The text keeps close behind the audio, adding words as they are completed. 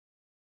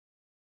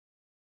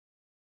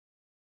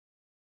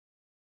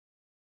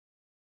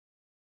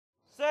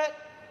Set.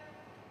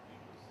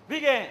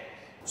 Begin.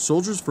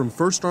 Soldiers from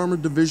 1st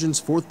Armored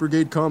Division's 4th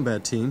Brigade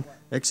Combat Team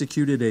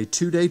executed a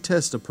 2-day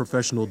test of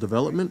professional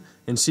development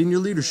and senior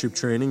leadership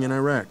training in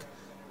Iraq.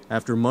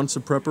 After months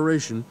of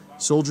preparation,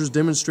 soldiers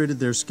demonstrated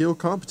their skill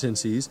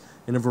competencies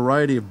in a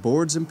variety of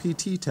boards and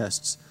PT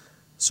tests.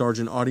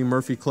 Sergeant Audie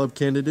Murphy Club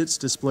candidates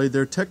displayed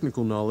their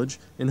technical knowledge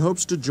in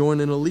hopes to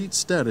join an elite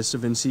status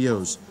of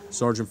NCOs.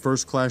 Sergeant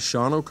First Class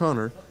Sean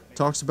O'Connor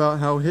talks about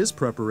how his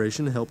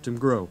preparation helped him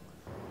grow.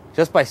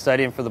 Just by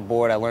studying for the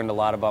board, I learned a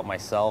lot about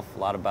myself, a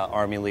lot about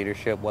Army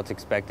leadership, what's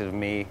expected of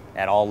me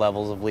at all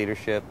levels of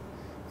leadership,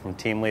 from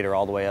team leader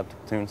all the way up to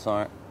platoon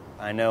sergeant.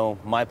 I know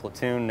my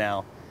platoon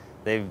now,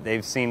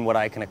 they've seen what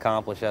I can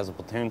accomplish as a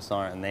platoon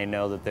sergeant, and they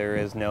know that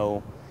there's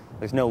no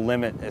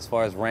limit as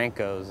far as rank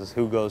goes, as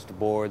who goes to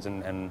boards,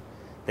 and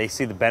they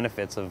see the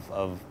benefits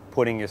of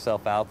putting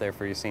yourself out there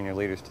for your senior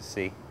leaders to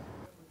see.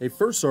 A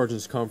First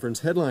Sergeants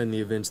Conference headlined the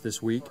events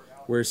this week,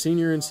 where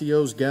senior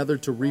NCOs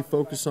gathered to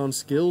refocus on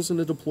skills in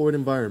a deployed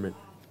environment.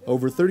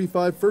 Over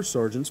 35 First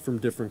Sergeants from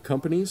different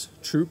companies,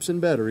 troops, and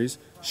batteries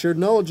shared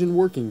knowledge in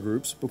working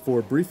groups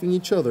before briefing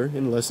each other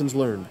in lessons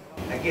learned.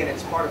 Again,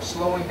 it's part of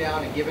slowing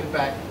down and giving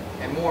back,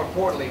 and more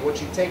importantly, what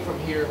you take from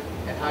here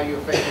and how you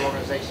affect the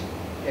organization.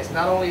 It's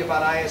not only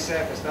about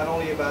ISF, it's not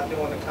only about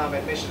doing the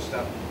combat mission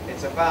stuff,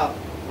 it's about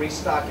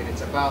restocking,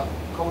 it's about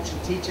coaching,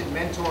 teaching,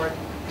 mentoring,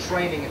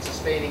 training, and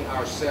sustaining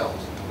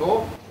ourselves.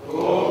 Cool?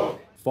 Cool.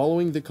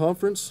 Following the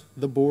conference,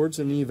 the boards,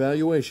 and the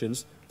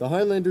evaluations, the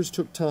Highlanders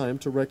took time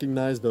to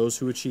recognize those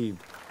who achieved.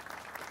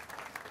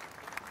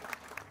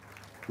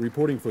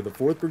 Reporting for the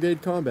 4th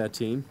Brigade Combat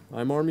Team,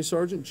 I'm Army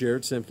Sergeant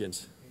Jarrett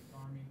Simpkins.